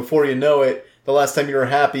happy, and before you know it, the last time you were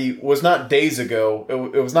happy was not days ago,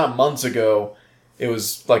 it was not months ago, it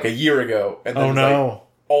was like a year ago, and then like,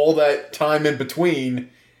 all that time in between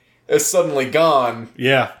is suddenly gone.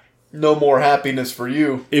 Yeah. No more happiness for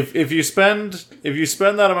you. If you spend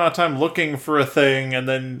that amount of time looking for a thing and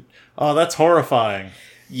then that's horrifying.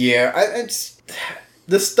 Yeah,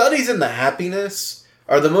 the studies in the happiness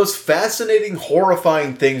are the most fascinating,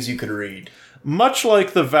 horrifying things you could read. Much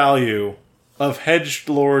like the value of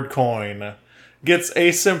Hedgelord coin gets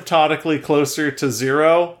asymptotically closer to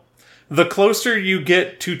zero, the closer you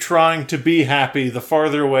get to trying to be happy, the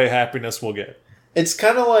farther away happiness will get. It's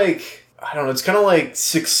kind of like, I don't know, it's kind of like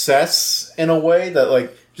success in a way that,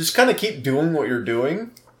 like, just kind of keep doing what you're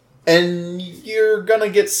doing, and you're gonna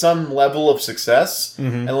get some level of success,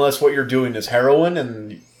 unless what you're doing is heroin,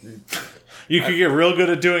 and you could get real good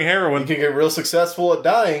at doing heroin. You can get real successful at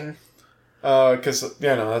dying, because,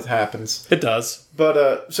 that happens. It does.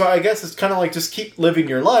 But, so I guess it's kind of like just keep living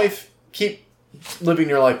your life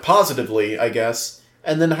positively, I guess,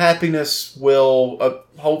 and then happiness will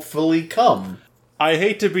hopefully come. I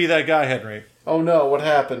hate to be that guy, Henry. Oh no, what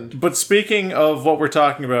happened? But speaking of what we're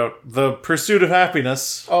talking about, The Pursuit of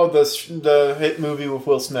Happiness... Oh, the hit movie with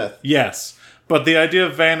Will Smith. Yes. But the idea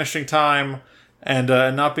of vanishing time and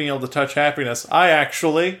not being able to touch happiness, I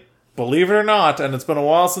actually, believe it or not, and it's been a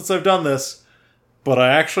while since I've done this, but I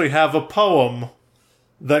actually have a poem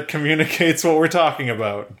that communicates what we're talking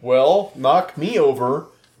about. Well, knock me over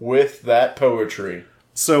with that poetry.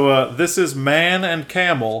 So, this is Man and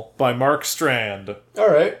Camel by Mark Strand.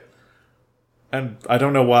 Alright. And I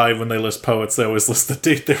don't know why when they list poets, they always list the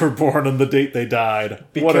date they were born and the date they died.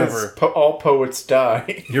 Because whatever. All poets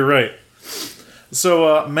die. You're right.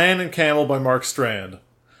 So, Man and Camel by Mark Strand.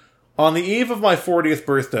 On the eve of my 40th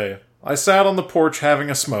birthday, I sat on the porch having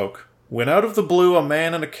a smoke, when out of the blue a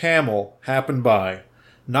man and a camel happened by.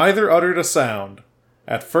 Neither uttered a sound.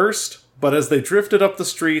 At first, but as they drifted up the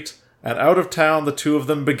street, and out of town the two of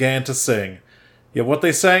them began to sing. Yet what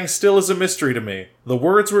they sang still is a mystery to me. The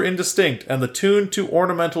words were indistinct, and the tune too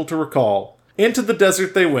ornamental to recall. Into the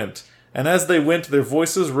desert they went, and as they went their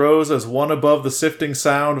voices rose as one above the sifting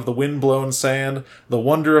sound of the wind-blown sand. The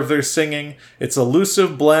wonder of their singing, its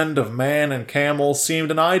elusive blend of man and camel, seemed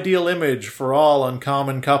an ideal image for all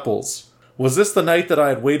uncommon couples. Was this the night that I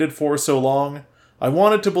had waited for so long? I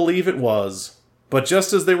wanted to believe it was. But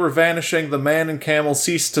just as they were vanishing, the man and camel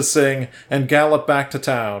ceased to sing and galloped back to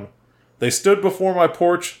town. They stood before my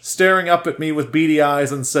porch, staring up at me with beady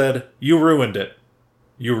eyes, and said, "You ruined it.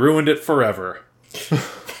 You ruined it forever."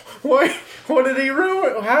 What did he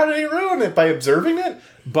ruin? How did he ruin it? By observing it?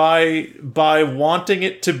 By wanting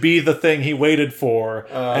it to be the thing he waited for,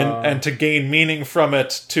 and to gain meaning from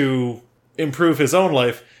it to improve his own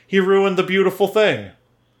life, he ruined the beautiful thing.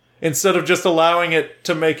 Instead of just allowing it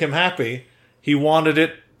to make him happy, he wanted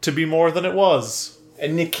it to be more than it was.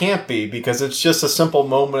 And it can't be, because it's just a simple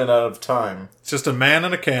moment out of time. It's just a man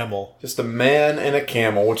and a camel. Just a man and a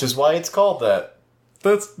camel, which is why it's called that.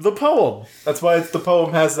 That's the poem. That's why the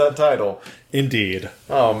poem has that title. Indeed.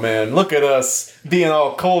 Oh man, look at us being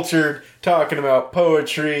all cultured, talking about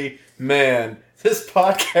poetry. Man, this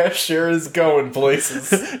podcast sure is going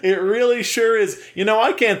places. It really sure is. You know,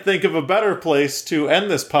 I can't think of a better place to end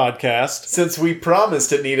this podcast. Since we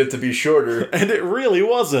promised it needed to be shorter. And it really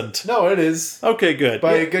wasn't. No, it is. Okay, good.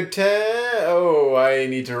 By a good 10... Oh, I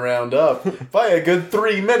need to round up. By a good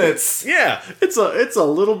 3 minutes. Yeah, it's a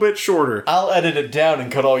little bit shorter. I'll edit it down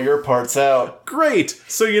and cut all your parts out. Great!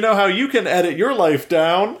 So you know how you can edit your life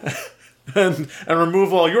down and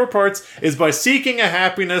remove all your parts is by seeking a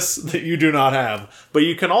happiness that you do not have. But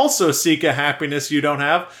you can also seek a happiness you don't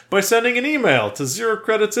have by sending an email to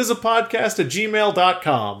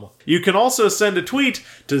zerocreditsisapodcast@gmail.com. You can also send a tweet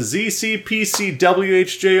to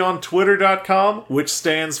ZCPCWHJ on Twitter.com, which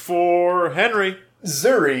stands for Henry.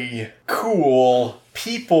 Zuri. Cool.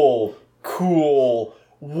 People. Cool.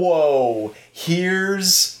 Whoa.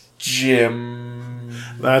 Here's Jim.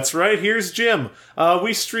 That's right, here's Jim.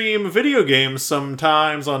 We stream video games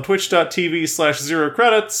sometimes on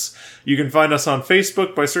twitch.tv/zerocredits. You can find us on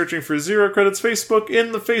Facebook by searching for Zero Credits Facebook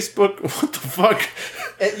in the Facebook... What the fuck?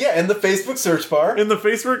 Yeah, in the Facebook search bar. In the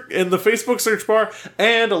Facebook search bar.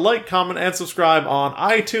 And like, comment, and subscribe on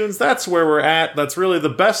iTunes. That's where we're at. That's really the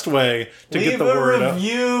best way to get the word out.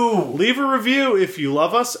 Leave a review if you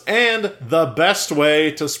love us. And the best way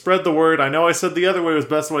to spread the word, I know I said the other way was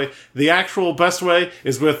best way. The actual best way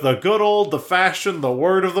is with the good old, the fashioned, the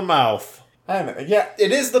word of the mouth. Yeah,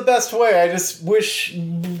 it is the best way. I just wish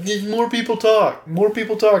more people talk. More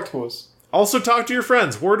people talk to us. Also talk to your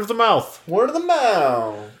friends. Word of the mouth. Word of the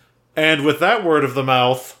mouth. And with that word of the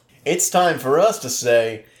mouth, it's time for us to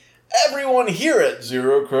say, everyone here at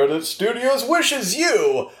Zero Credit Studios wishes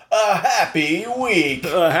you a happy week.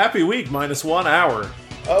 A happy week minus 1 hour.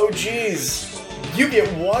 Oh, jeez. You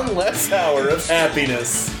get 1 less hour of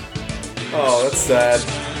happiness. Oh, that's sad.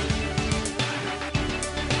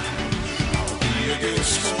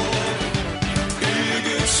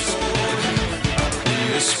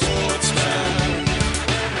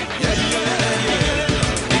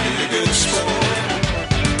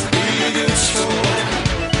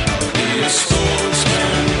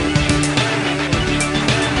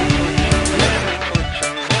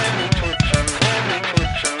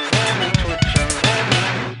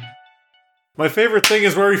 My favorite thing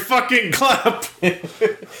is where we fucking clap. Wait,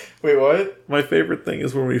 what? My favorite thing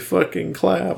is when we fucking clap.